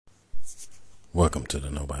Welcome to the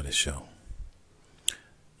Nobody Show.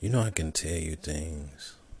 You know, I can tell you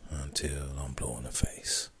things until I'm blue in the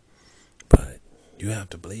face, but you have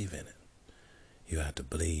to believe in it. You have to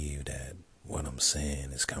believe that what I'm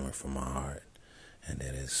saying is coming from my heart and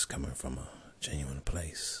that it's coming from a genuine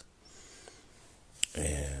place.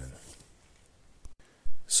 And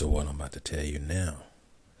so what I'm about to tell you now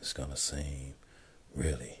is going to seem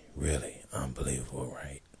really, really unbelievable,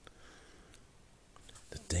 right?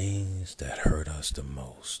 The things that hurt us the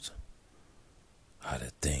most are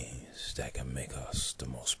the things that can make us the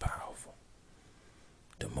most powerful,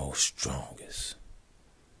 the most strongest.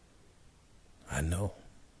 I know,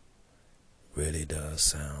 really does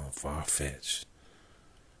sound far-fetched,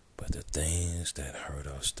 but the things that hurt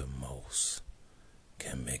us the most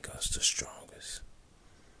can make us the strongest.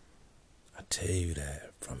 I tell you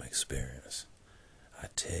that from experience. I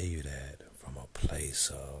tell you that from a place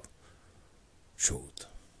of truth.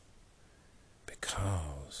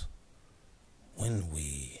 Because when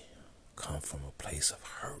we come from a place of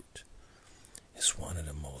hurt, it's one of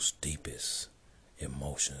the most deepest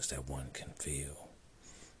emotions that one can feel.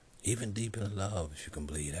 Even deep in love, if you can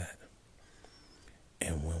believe that.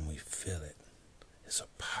 And when we feel it, it's a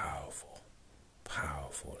powerful,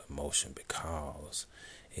 powerful emotion because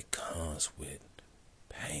it comes with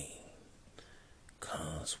pain,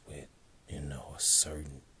 comes with, a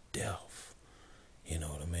certain depth. You know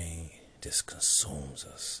what I mean? It just consumes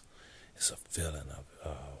us. It's a feeling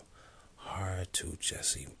of hard to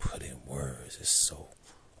just even put in words. It's so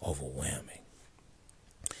overwhelming.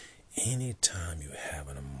 Anytime you have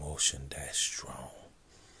an emotion that strong,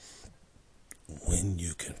 when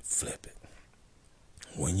you can flip it,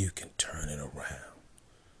 when you can turn it around,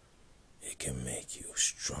 it can make you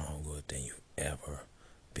stronger than you've ever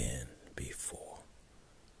been before.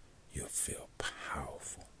 You'll feel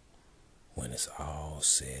powerful. When it's all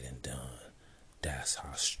said and done, that's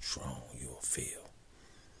how strong you'll feel.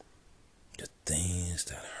 The things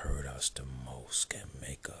that hurt us the most can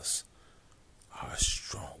make us our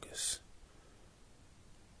strongest.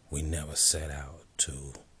 We never set out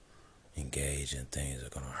to engage in things that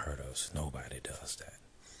are going to hurt us. Nobody does that.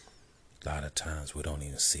 A lot of times we don't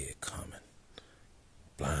even see it coming.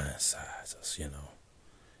 Blindsides us,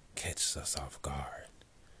 catches us off guard.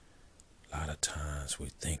 A lot of times we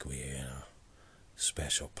think we're in a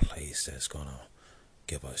special place that's going to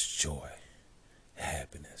give us joy,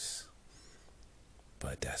 happiness.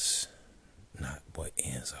 But that's not what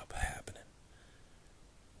ends up happening.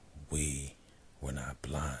 We were not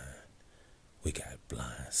blind. We got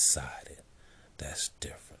blindsided. That's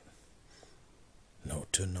different. No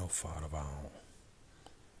fault of our own.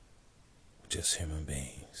 Just human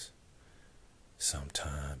beings.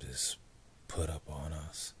 Sometimes it's put up on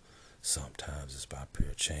us. Sometimes it's by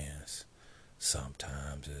pure chance.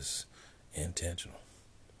 Sometimes it's intentional.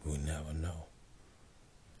 We never know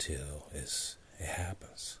till it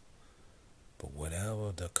happens. But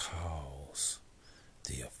whatever the cause,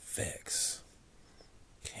 the effects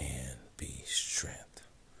can be strength.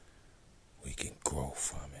 We can grow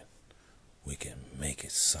from it. We can make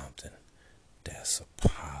it something that's a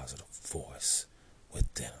positive force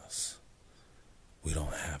within us. We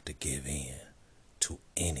don't have to give in to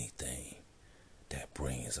anything that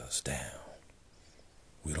brings us down.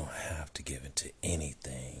 We don't have to give in to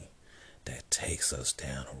anything that takes us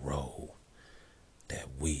down a road that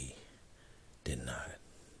we did not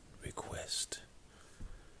request.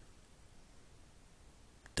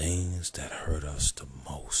 Things that hurt us the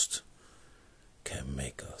most can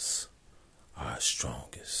make us our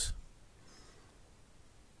strongest.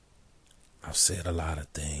 I've said a lot of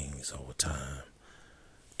things over time,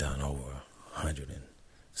 done over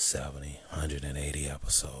 170, 180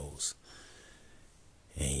 episodes,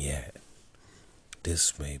 and yet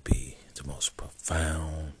this may be the most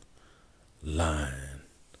profound line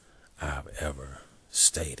I've ever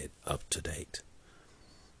stated up to date.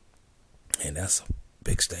 And that's a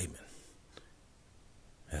big statement.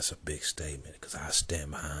 That's a big statement because I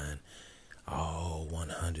stand behind all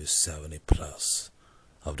 170 plus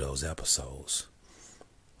of those episodes.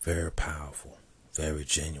 Very powerful, very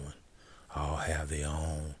genuine. All have their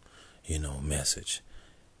own, message.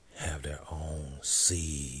 Have their own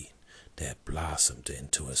seed that blossomed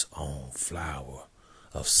into its own flower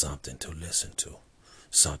of something to listen to,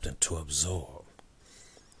 something to absorb.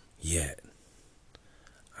 Yet,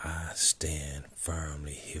 I stand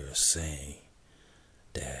firmly here saying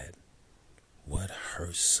that what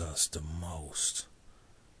hurts us the most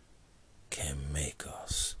can make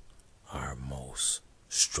us our most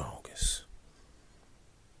strongest.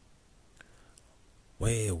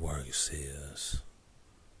 Way it works is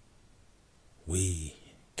we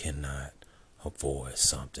cannot avoid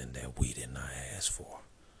something that we did not ask for,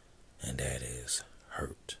 and that is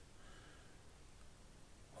hurt.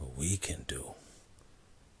 What we can do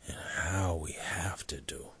and how we have to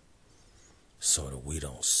do so that we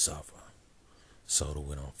don't suffer, so that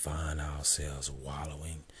we don't find ourselves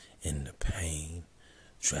wallowing in the pain,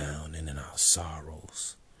 drowning in our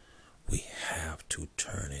sorrows. We have to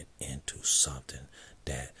turn it into something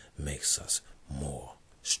that makes us more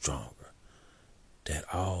stronger, that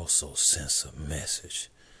also sends a message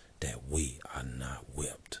that we are not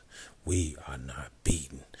whipped, we are not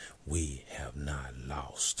beaten, we have not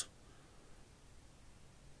lost.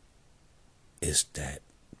 It's that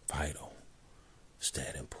vital, it's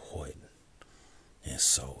that important, and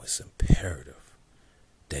so it's imperative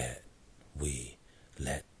that we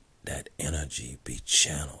let that energy be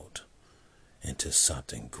channeled into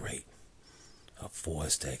something great, a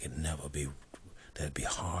force that can never be, that'd be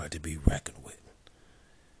hard to be reckoned with.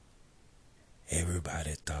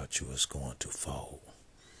 Everybody thought you was going to fold.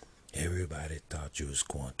 Everybody thought you was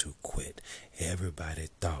going to quit. Everybody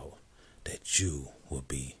thought that you would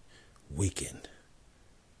be weakened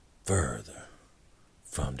further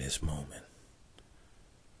from this moment.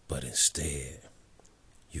 But instead,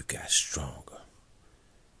 you got stronger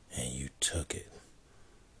and you took it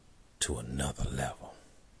to another level.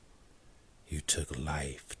 You took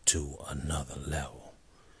life to another level.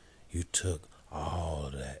 You took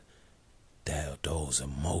all of those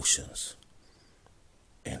emotions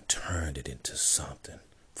and turned it into something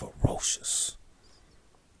ferocious.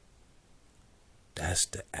 That's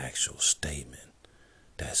the actual statement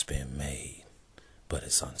that's been made, but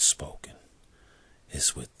it's unspoken.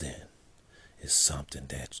 It's within. It's something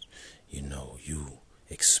that, you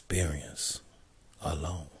experience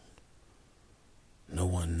alone. No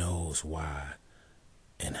one knows why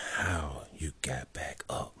and how you got back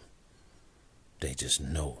up. They just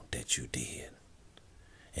know that you did.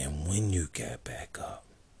 And when you got back up,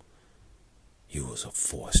 you was a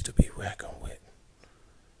force to be reckoned with.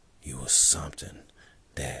 You was something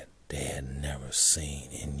that they had never seen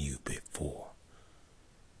in you before.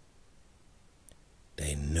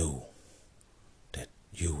 They knew that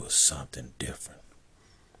you was something different.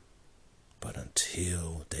 But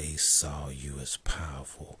until they saw you as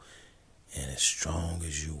powerful and as strong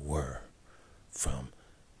as you were from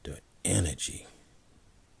the energy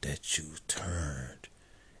that you turned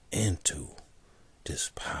into this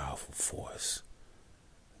powerful force,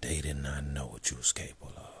 they did not know what you was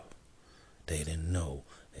capable of. They didn't know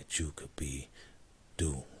that you could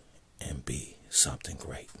do and be something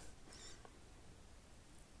great.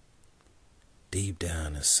 Deep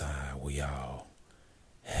down inside, we all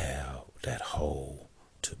have that hole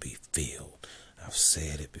to be filled. I've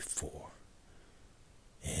said it before.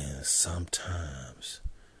 And sometimes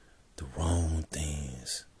the wrong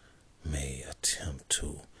things may attempt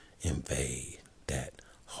to invade that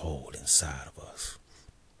hole inside of us,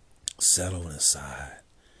 settle inside,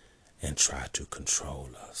 and try to control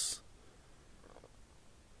us.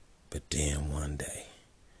 But then one day,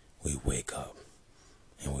 we wake up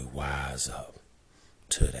and we wise up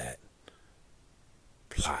to that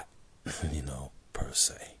plot, per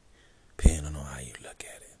se, depending on how you look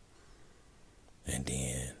at it. And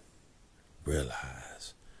then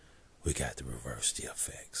realize we got to reverse the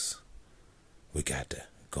effects. We got to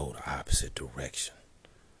go the opposite direction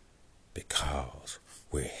because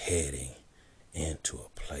we're heading into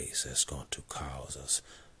a place that's going to cause us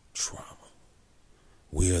trauma.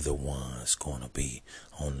 We're the ones going to be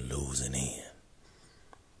on the losing end.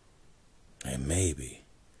 And maybe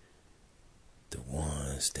the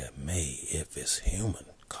ones that may, if it's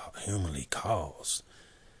humanly caused,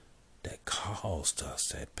 that caused us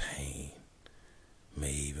that pain,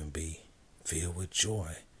 may even be filled with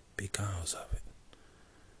joy because of it.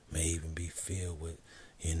 May even be filled with,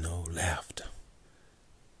 laughter.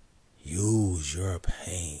 Use your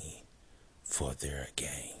pain for their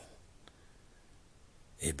gain.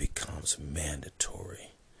 It becomes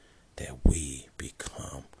mandatory that we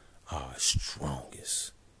become our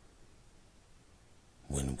strongest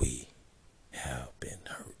when we have been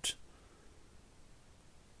hurt.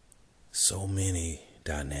 So many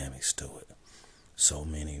dynamics to it, so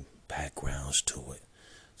many backgrounds to it,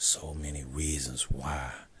 so many reasons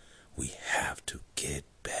why we have to get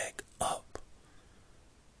back up.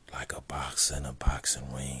 Like a boxer in a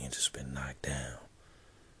boxing ring just been knocked down.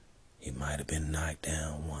 He might have been knocked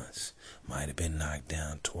down once, might have been knocked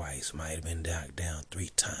down twice, might have been knocked down 3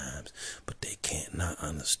 times, but they can't not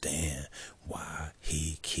understand why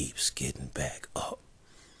he keeps getting back up.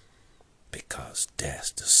 Because that's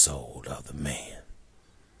the soul of the man.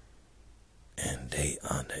 and they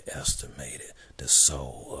underestimated the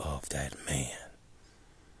soul of that man.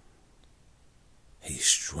 He's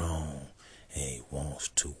strong and he wants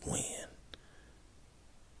to win.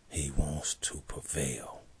 He wants to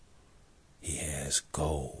prevail. He has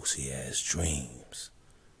goals. He has dreams.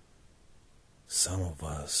 Some of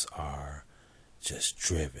us are just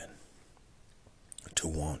driven to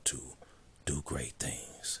want to do great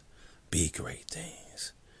things, be great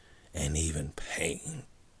things, and even pain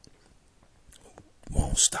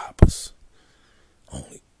won't stop us.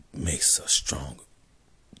 Only makes us stronger,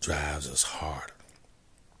 drives us harder,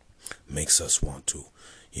 makes us want to,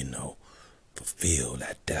 fulfill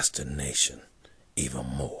that destination even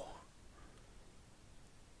more.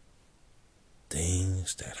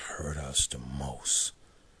 Things that hurt us the most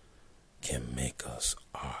can make us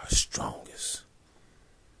our strongest.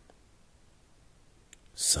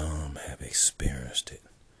 Some have experienced it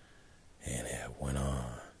and have went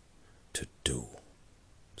on to do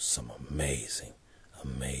some amazing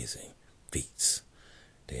feats.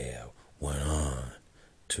 They have went on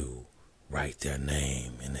to write their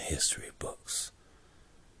name in the history books.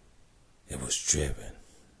 It was driven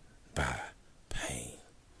by pain,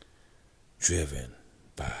 driven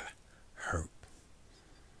by hurt.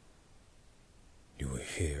 You will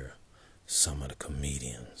hear some of the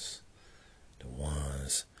comedians, the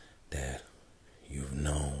ones that you've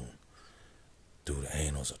known through the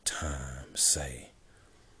annals of time, say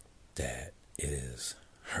that it is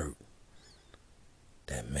hurt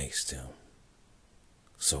that makes them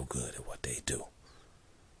so good at what they do.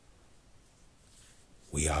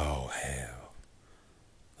 We all have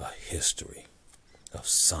a history of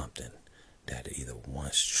something that either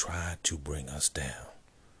once tried to bring us down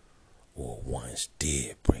or once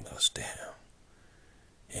did bring us down,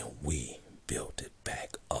 and we built it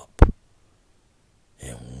back up.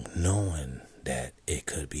 And knowing that it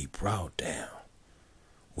could be brought down,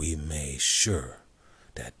 we made sure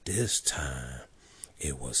that this time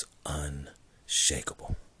it was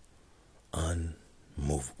unshakable,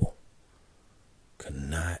 unmovable, could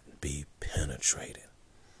not be penetrated.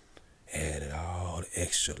 Added all the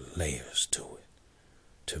extra layers to it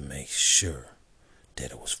to make sure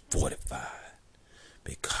that it was fortified,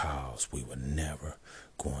 because we were never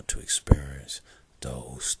going to experience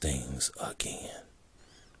those things again.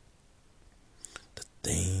 The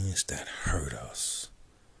things that hurt us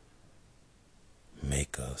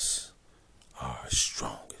make us our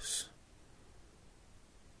strongest.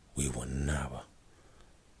 We will never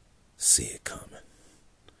see it coming.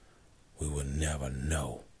 We will never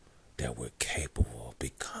know that we're capable of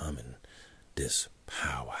becoming this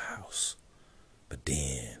powerhouse. But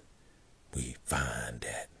then we find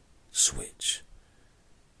that switch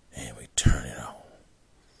and we turn it on,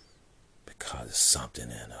 because it's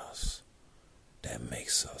something in us that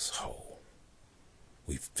makes us whole.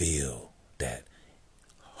 We feel that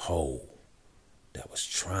hole that was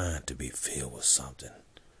trying to be filled with something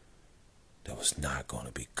that was not going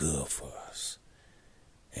to be good for us,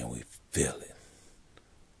 and we fill it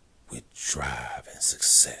with drive and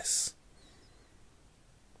success.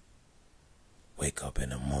 Wake up in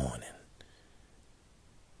the morning,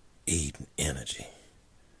 eating energy.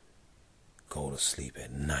 Go to sleep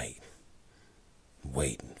at night,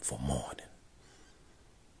 waiting for morning.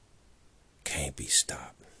 Can't be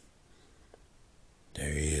stopped.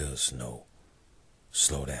 There is no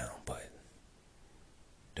slow down button.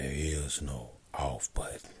 There is no off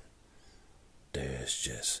button. There's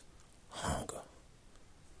just hunger,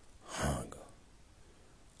 hunger,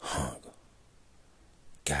 hunger.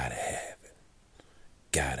 Gotta have it.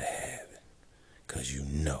 Gotta have it. 'Cause you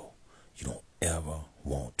know you don't ever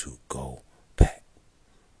want to go back,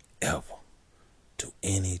 ever, to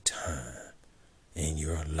any time in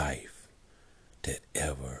your life that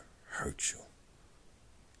ever hurt you.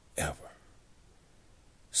 Ever.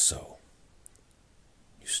 So,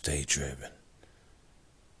 you stay driven.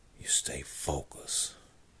 You stay focused.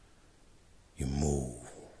 You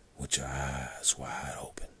move with your eyes wide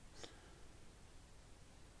open.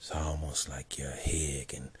 It's almost like your head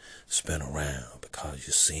can spin around because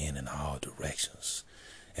you're seeing in all directions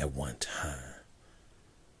at one time.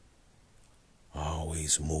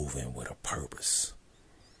 Always moving with a purpose.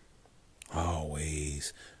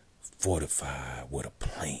 Always fortified with a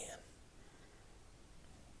plan.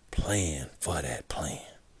 Plan for that plan.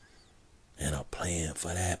 And a plan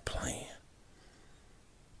for that plan.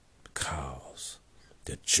 Because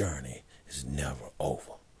the journey is never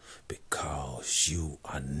over. Because you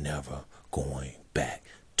are never going back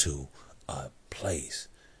to a place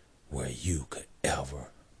where you could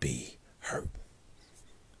ever be hurt.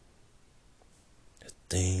 The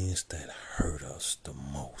things that hurt us the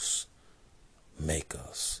most make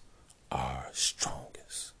us our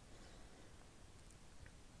strongest.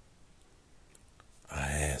 I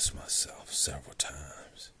asked myself several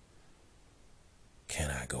times, can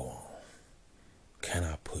I go on? Can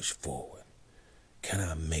I push forward? Can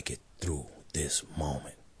I make it through this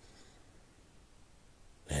moment?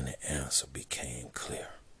 And the answer became clear.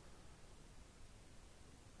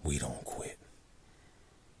 We don't quit.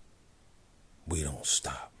 We don't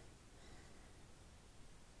stop.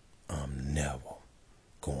 I'm never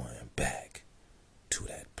going back to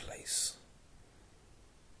that place.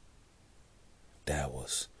 That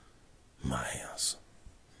was my answer.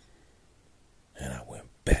 And I went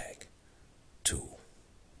back to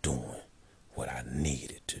doing what I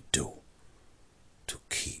needed to do to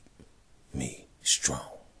keep me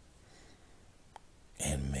strong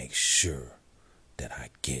and make sure that I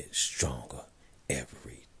get stronger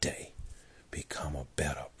every day. Become a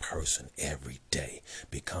better person every day.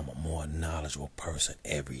 Become a more knowledgeable person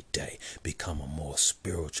every day. Become a more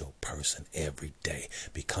spiritual person every day.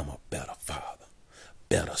 Become a better father,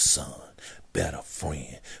 better son, better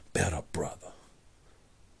friend, better brother,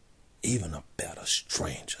 even a better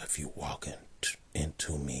stranger if you walk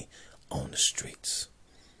into me on the streets.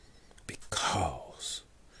 Because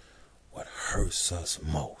what hurts us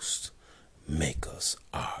most make us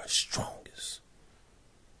our strongest.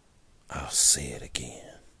 I'll say it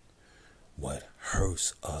again. What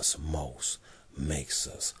hurts us most makes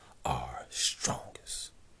us our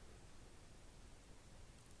strongest.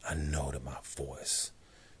 I know that my voice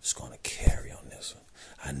is going to carry on this one.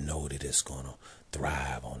 I know that it's going to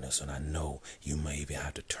thrive on this one. I know you may even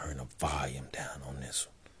have to turn the volume down on this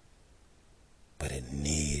one. But it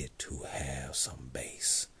needed to have some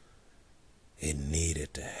bass. It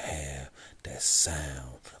needed to have that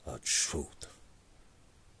sound of truth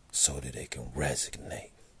so that it can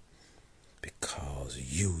resonate. Because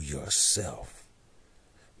you yourself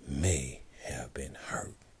may have been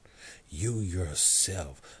hurt. You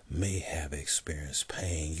yourself may have experienced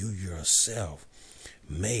pain. You yourself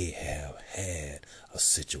may have had a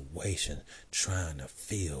situation trying to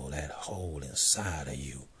fill that hole inside of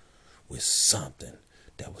you with something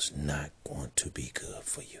that was not going to be good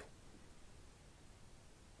for you.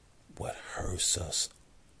 What hurts us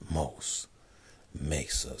most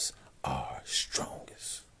makes us our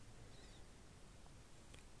strongest.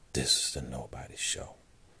 This is the Nobody Show.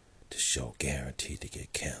 The show guaranteed to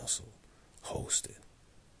get canceled, hosted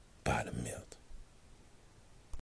by The Myth.